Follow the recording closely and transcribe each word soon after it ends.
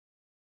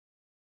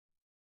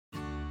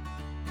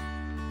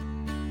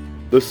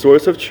The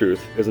Source of Truth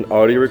is an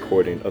audio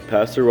recording of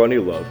Pastor Ronnie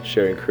Love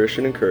sharing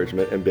Christian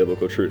encouragement and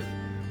biblical truth.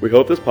 We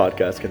hope this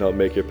podcast can help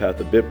make your path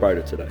a bit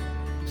brighter today.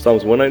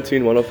 Psalms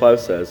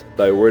 119:105 says,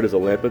 "Thy word is a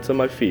lamp unto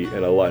my feet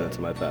and a light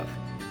unto my path."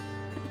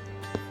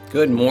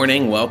 Good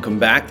morning. Welcome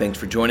back. Thanks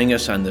for joining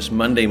us on this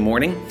Monday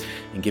morning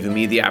and giving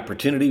me the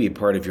opportunity to be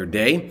part of your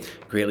day.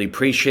 Greatly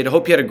appreciate it.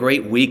 Hope you had a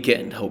great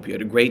weekend. Hope you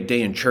had a great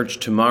day in church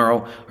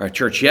tomorrow, or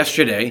church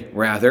yesterday,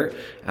 rather.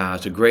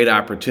 It's a great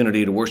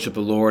opportunity to worship the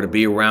Lord, to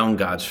be around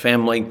God's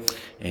family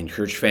and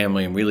church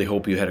family, and really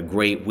hope you had a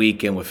great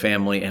weekend with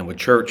family and with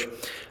church.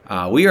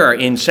 We are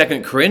in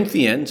 2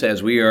 Corinthians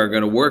as we are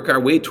going to work our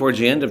way towards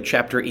the end of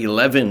chapter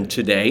 11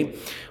 today.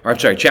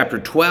 Chapter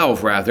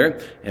 12 rather,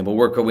 and we'll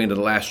work our way into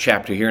the last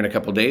chapter here in a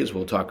couple of days.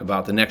 We'll talk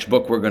about the next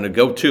book we're going to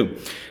go to.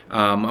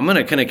 I'm going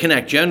to kind of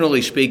connect,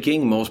 generally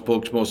speaking, most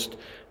books, most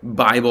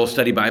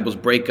study Bibles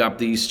break up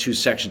these two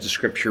sections of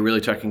Scripture,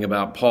 really talking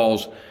about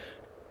Paul's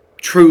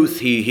truth,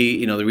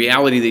 the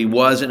reality that he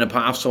was an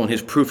apostle and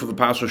his proof of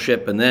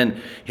apostleship, and then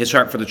his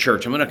heart for the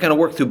church. I'm going to kind of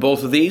work through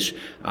both of these.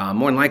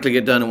 More than likely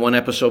get done in one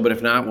episode, but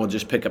if not, we'll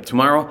just pick up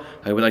tomorrow.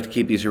 I would like to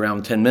keep these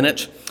around 10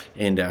 minutes.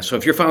 And so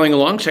if you're following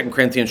along, 2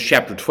 Corinthians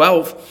chapter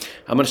 12,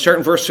 I'm going to start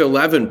in verse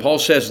 11. Paul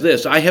says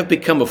this, "I have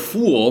become a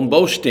fool,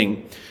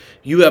 boasting.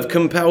 You have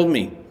compelled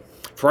me.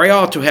 For I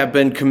ought to have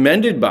been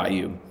commended by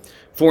you.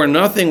 For in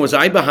nothing was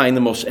I behind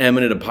the most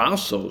eminent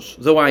apostles,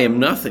 though I am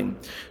nothing.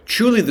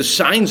 Truly the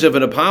signs of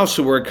an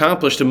apostle were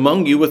accomplished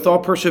among you with all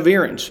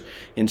perseverance,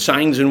 in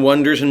signs and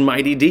wonders and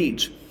mighty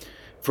deeds.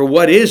 For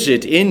what is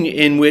it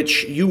in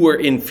which you were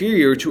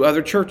inferior to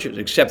other churches,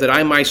 except that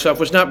I myself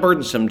was not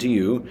burdensome to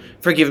you?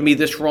 Forgive me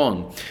this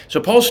wrong." So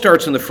Paul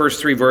starts in the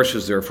first three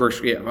verses and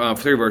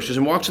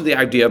walks through the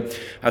idea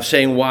of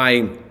saying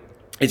why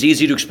it's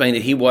easy to explain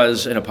that he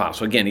was an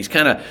apostle. Again, he's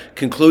kind of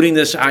concluding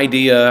this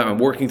idea,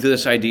 working through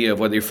this idea of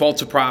whether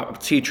false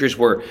teachers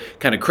were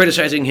kind of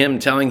criticizing him,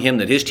 telling him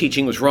that his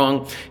teaching was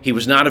wrong. He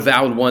was not a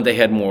valid one. They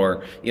had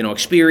more,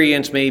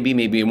 experience,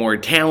 maybe more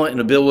talent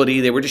and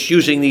ability. They were just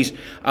using these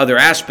other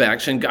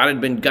aspects, and God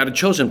had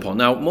chosen Paul.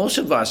 Now, most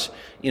of us,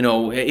 in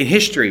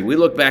history, we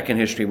look back on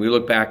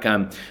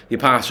the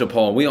Apostle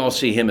Paul. We all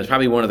see him as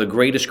probably one of the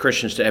greatest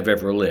Christians to have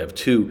ever lived,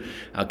 to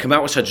come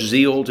out with such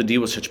zeal, to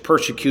deal with such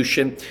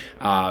persecution,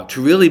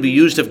 to really be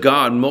used of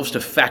God most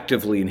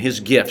effectively in his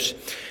gifts.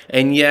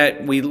 And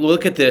yet we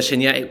look at this,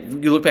 and yet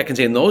you look back and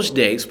say, in those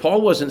days,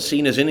 Paul wasn't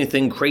seen as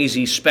anything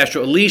crazy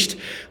special. At least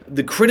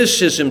the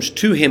criticisms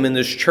to him in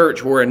this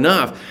church were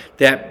enough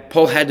that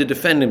Paul had to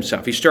defend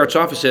himself. He starts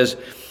off and says,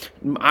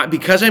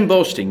 "Because I'm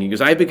boasting,"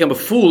 because I've become a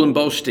fool in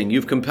boasting,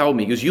 you've compelled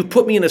me, because you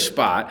put me in a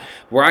spot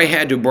where I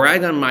had to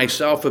brag on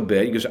myself a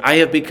bit, because I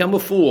have become a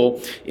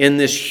fool in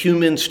this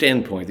human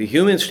standpoint, the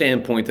human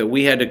standpoint that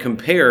we had to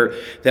compare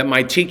that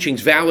my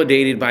teachings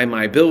validated by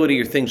my ability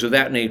or things of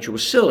that nature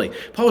was silly.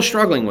 Paul was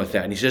struggling with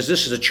that, and he says,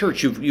 this is a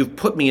church, you've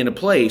put me in a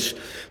place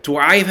to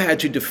where I've had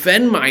to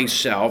defend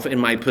myself in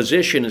my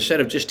position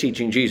instead of just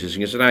teaching Jesus.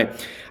 He said,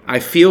 I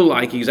feel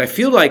like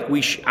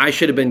I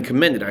should have been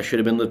commended. I should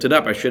have been lifted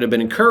up. I should have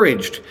been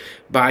encouraged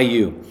by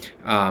you.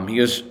 He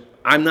goes,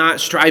 I'm not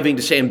striving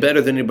to say I'm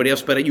better than anybody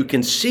else, but you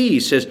can see, he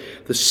says,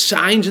 the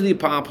signs of the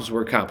apostles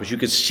were accomplished. You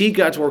could see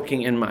God's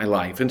working in my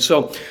life. And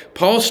so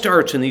Paul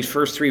starts in these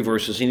first three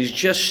verses, and he's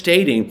just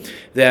stating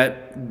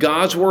that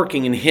God's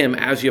working in him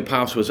as the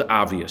apostle was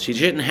obvious. He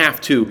didn't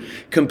have to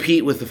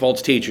compete with the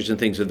false teachers and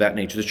things of that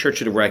nature. The church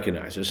should have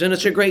recognized this. And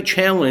it's a great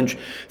challenge,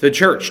 the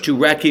church, to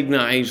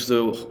recognize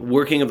the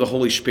working of the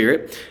Holy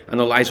Spirit in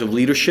the lives of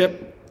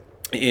leadership,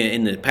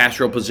 in the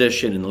pastoral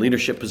position, in the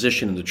leadership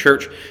position in the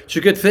church. It's a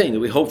good thing that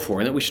we hope for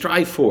and that we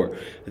strive for,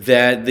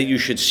 that you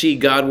should see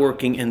God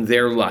working in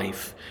their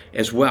life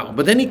as well.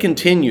 But then he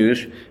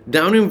continues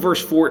down in verse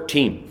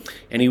 14,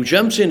 and he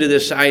jumps into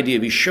this idea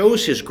of, he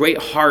shows his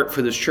great heart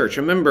for this church.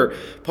 Remember,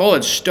 Paul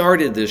had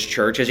started this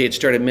church as he had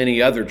started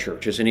many other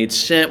churches, and he had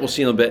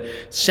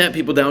sent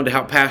people down to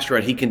help pastor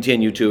it. He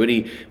continued to it.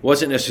 He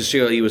was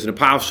an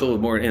apostle,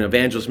 more an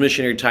evangelist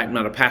missionary type,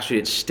 not a pastor.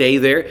 He'd stay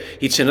there.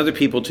 He'd send other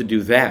people to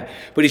do that.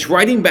 But he's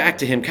writing back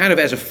to him kind of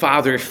as a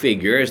father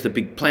figure, as the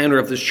big planner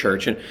of this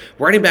church, and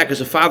writing back as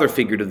a father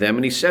figure to them.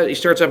 And he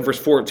starts off in verse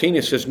 14.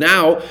 He says,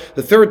 "Now,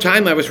 the third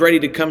time I was ready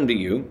to come to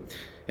you,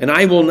 and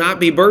I will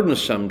not be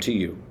burdensome to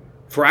you,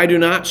 for I do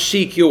not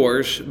seek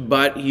yours,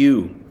 but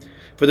you.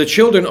 For the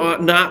children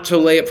ought not to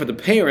lay up for the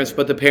parents,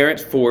 but the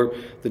parents for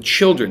the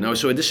children." Now,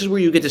 so this is where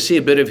you get to see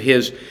a bit of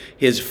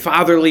his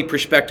fatherly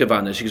perspective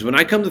on this. Because when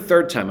I come the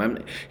third time,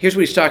 here's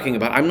what he's talking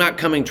about. I'm not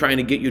coming trying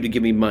to get you to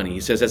give me money. He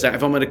says, if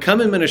I'm going to come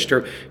and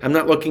minister, I'm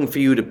not looking for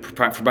you to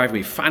provide for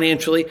me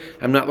financially.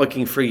 I'm not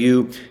looking for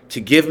you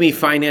to give me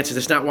finances.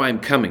 That's not why I'm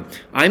coming.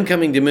 I'm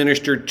coming to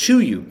minister to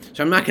you.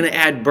 So I'm not going to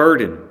add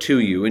burden to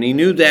you. And he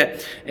knew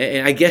that,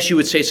 and I guess you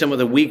would say some of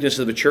the weakness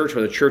of the church,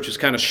 where the church is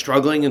kind of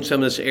struggling in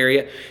some of this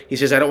area. He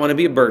says, I don't want to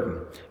be a burden.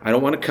 I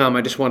don't want to come.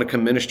 I just want to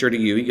come minister to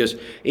you. He goes,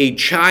 a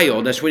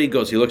child, that's what he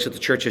goes. He looks at the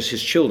church as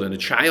his children. A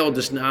child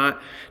does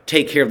not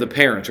take care of the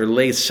parents or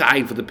lay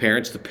aside for the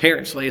parents. The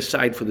parents lay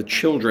aside for the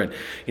children.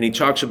 And he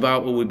talks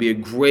about what would be a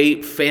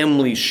great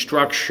family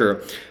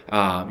structure.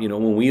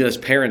 When we as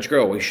parents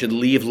grow, we should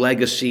leave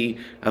legacy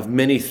of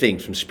many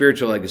things, from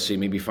spiritual legacy,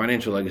 maybe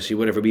financial legacy,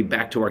 whatever, be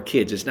back to our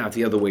kids. It's not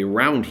the other way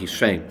around, he's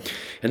saying.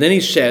 And then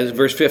he says,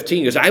 verse 15,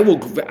 he goes, I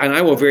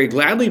will very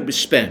gladly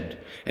spend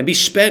and be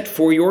spent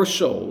for your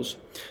souls.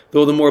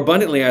 Though the more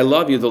abundantly I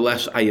love you, the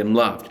less I am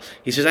loved.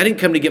 He says, I didn't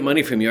come to get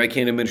money from you. I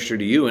came to minister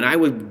to you. And I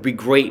would be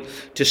great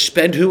to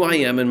spend who I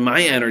am and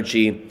my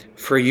energy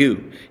for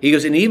you. He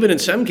goes, and even in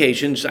some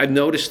cases, I've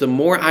noticed the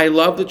more I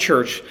love the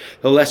church,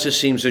 the less it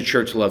seems the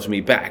church loves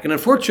me back. And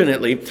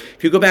unfortunately,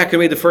 if you go back and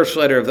read the first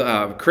letter of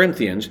the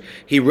Corinthians,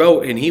 he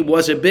wrote, and he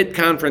was a bit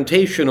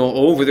confrontational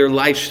over their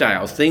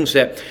lifestyles, things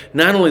that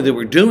not only they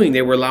were doing,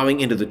 they were allowing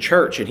into the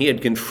church, and he had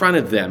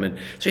confronted them. And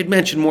so he'd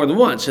mentioned more than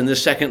once in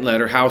this second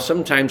letter how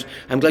sometimes,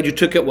 I'm glad you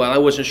took it well. I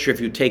wasn't sure if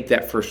you'd take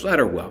that first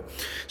letter well.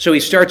 So he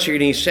starts here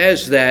and he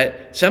says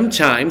that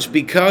sometimes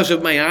because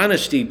of my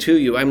honesty to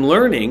you, I'm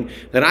learning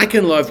that I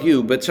can love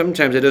you, but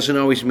sometimes it doesn't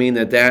always mean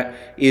that that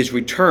is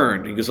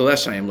returned, because the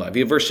less I am loved.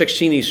 In verse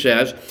 16 he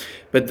says,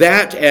 but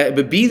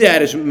be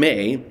that as it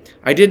may,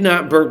 I did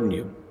not burden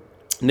you.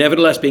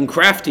 Nevertheless, being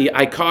crafty,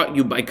 I caught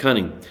you by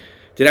cunning.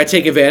 Did I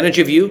take advantage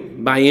of you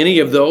by any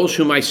of those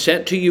whom I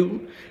sent to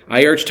you?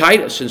 I urged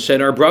Titus and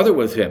sent our brother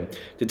with him.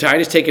 Did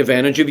Titus take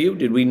advantage of you?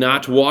 Did we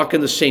not walk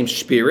in the same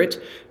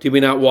spirit? Did we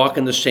not walk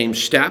in the same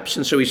steps?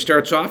 And so he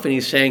starts off and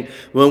he's saying,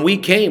 when we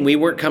came, we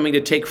weren't coming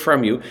to take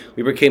from you.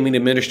 We were coming to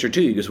minister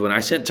to you. Because when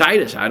I sent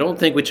Titus, I don't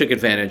think we took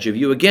advantage of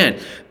you. Again,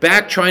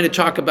 back trying to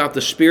talk about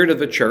the spirit of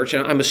the church.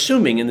 And I'm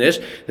assuming in this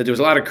that there was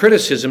a lot of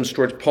criticisms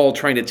towards Paul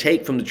trying to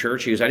take from the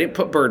church. He goes, I didn't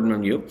put burden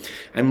on you.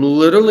 I'm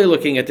literally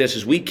looking at this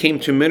as we came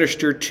to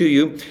minister to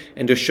you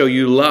and to show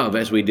you love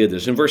as we did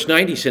this. In verse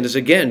 90 he says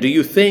again, do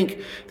you think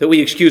that we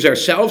excuse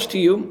ourselves to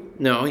you?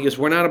 No, he goes,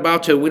 we don't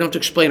have to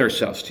explain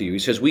ourselves to you. He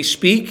says, we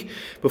speak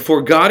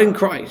before God in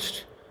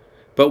Christ,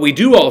 but we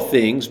do all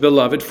things,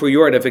 beloved, for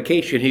your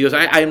edification. He goes,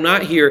 I'm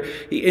not here,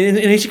 and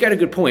he's got a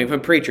good point from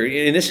a preacher,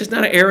 and this is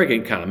not an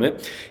arrogant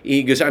comment.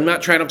 He goes, I'm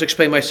not trying to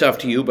explain myself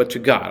to you, but to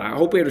God. I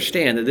hope we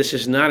understand that this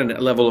is not a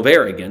level of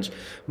arrogance.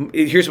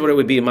 Here's what it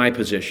would be in my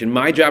position.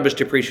 My job is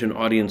to preach to an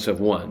audience of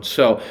one.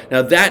 So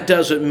now that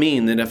doesn't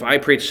mean that if I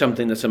preach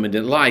something that someone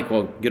didn't like,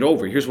 well, get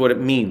over it. Here's what it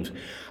means.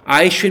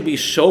 I should be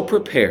so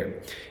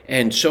prepared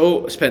and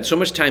so spent so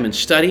much time in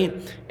study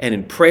and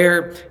in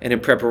prayer and in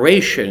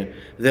preparation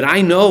that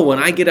I know when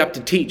I get up to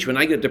teach, when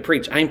I get up to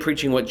preach, I'm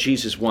preaching what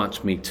Jesus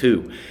wants me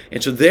to.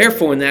 And so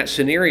therefore in that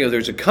scenario,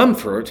 there's a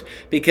comfort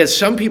because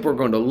some people are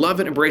going to love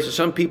it, embrace it,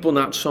 some people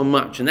not so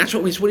much. And that's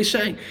what he's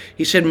saying.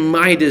 He said,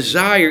 my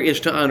desire is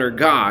to honor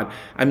God.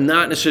 I'm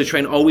not necessarily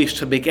trying always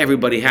to make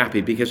everybody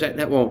happy because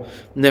that will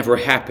never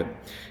happen.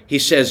 He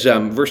says,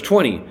 verse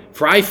 20,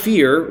 for I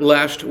fear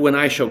lest when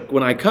I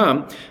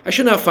come, I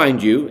shall not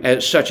find you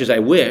as such as I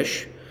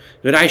wish,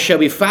 that I shall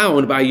be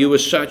found by you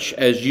as such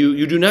as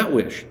you do not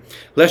wish.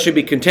 Lest there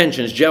be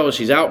contentions,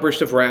 jealousies,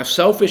 outbursts of wrath,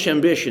 selfish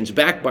ambitions,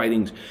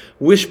 backbitings,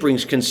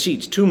 whisperings,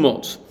 conceits,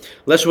 tumults.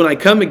 Lest when I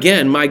come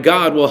again, my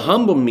God will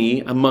humble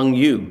me among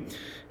you.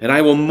 And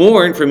I will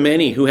mourn for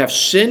many who have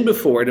sinned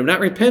before and have not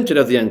repented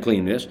of the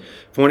uncleanness,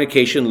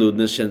 fornication,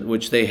 lewdness,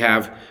 which they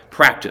have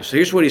practiced. So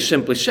here's what he's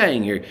simply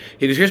saying here.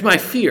 He goes, here's my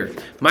fear.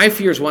 My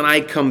fear is when I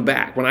come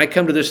back, when I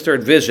come to this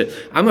third visit,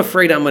 I'm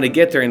afraid I'm going to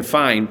get there and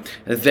find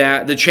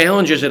that the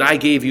challenges that I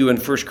gave you in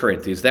 1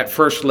 Corinthians, that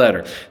first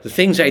letter, the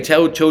things I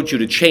told you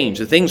to change,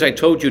 the things I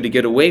told you to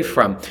get away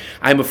from,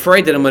 I'm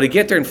afraid that I'm going to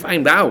get there and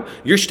find out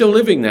you're still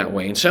living that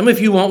way. And some of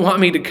you won't want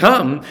me to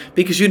come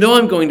because you know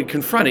I'm going to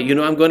confront it. You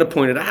know I'm going to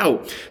point it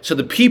out. So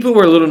the people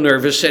were a little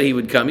nervous, said he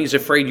would come. He's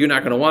afraid you're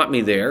not going to want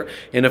me there.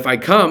 And if I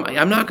come,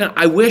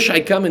 I wish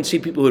I'd come and see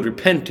people who had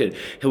repented,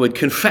 who had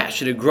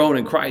confessed and had grown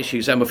in Christ. He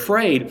says, I'm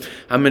afraid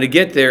I'm going to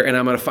get there and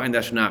I'm going to find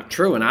that's not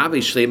true. And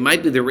obviously it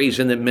might be the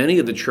reason that many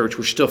of the church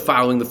were still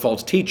following the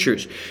false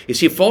teachers. You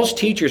see, false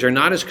teachers are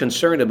not as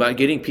concerned about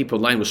getting people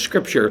in line with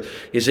Scripture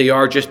as they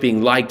are just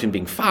being liked and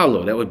being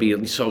followed. That would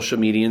be social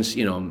medians,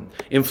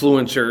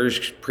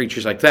 influencers,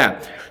 preachers like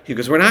that.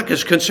 Because we're not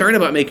as concerned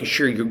about making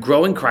sure you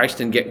grow in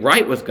Christ and get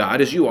right with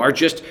God as you are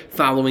just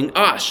following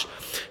us.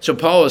 So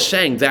Paul is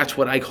saying that's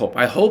what I hope.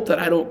 I hope that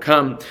I don't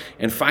come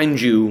and find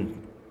you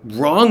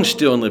wrong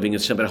still in living in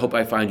sin, but I hope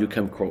I find you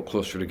come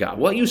closer to God.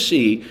 What you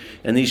see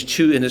in this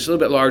little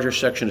bit larger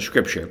section of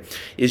Scripture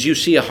is you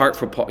see a heart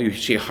for Paul, you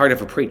see a heart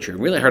of a preacher,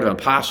 really a heart of an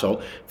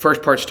apostle.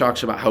 First part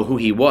talks about who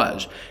he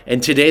was.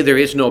 And today there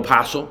is no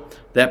apostle,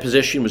 That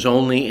position was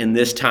only in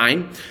this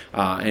time,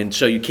 and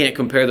so you can't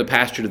compare the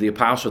pastor to the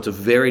apostle. It's a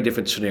very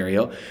different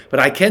scenario. But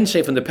I can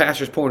say from the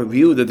pastor's point of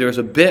view that there's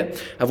a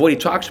bit of what he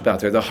talks about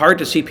there. The heart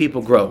to see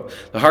people grow,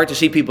 the heart to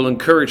see people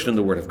encouraged in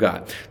the Word of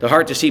God, the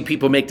heart to see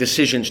people make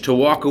decisions to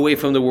walk away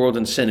from the world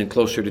and sin and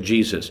closer to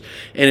Jesus.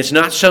 And it's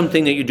not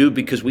something that you do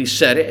because we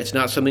said it. It's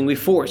not something we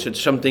force. It's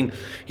something,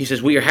 he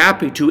says, we are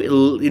happy to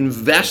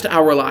invest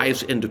our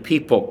lives into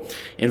people,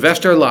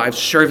 invest our lives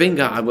serving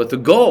God with the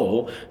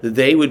goal that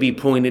they would be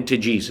pointed to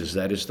Jesus.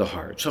 That is the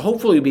heart. So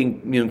hopefully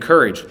being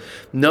encouraged.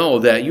 Know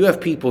that you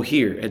have people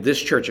here at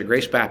this church, at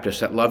Grace Baptist,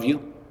 that love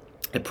you,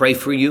 that pray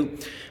for you,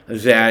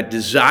 that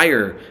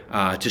desire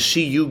to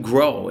see you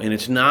grow. And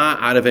it's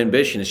not out of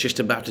ambition. It's just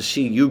about to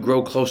see you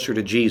grow closer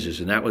to Jesus.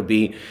 And that would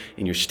be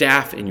in your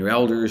staff, in your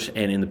elders,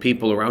 and in the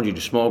people around you,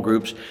 the small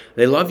groups.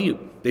 They love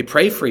you. They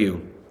pray for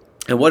you.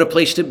 And what a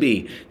place to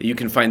be, that you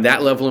can find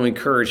that level of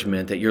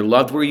encouragement, that you're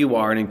loved where you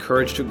are and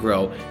encouraged to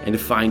grow and to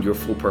find your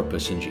full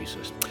purpose in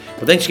Jesus.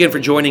 Well, thanks again for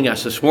joining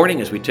us this morning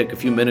as we take a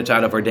few minutes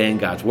out of our day in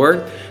God's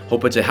Word.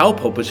 Hope it's a help.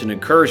 Hope it's an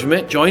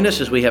encouragement. Join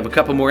us as we have a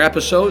couple more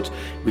episodes.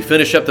 We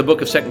finish up the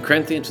book of 2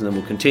 Corinthians, and then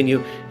we'll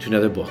continue to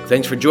another book.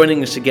 Thanks for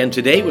joining us again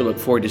today. We look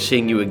forward to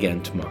seeing you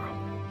again tomorrow.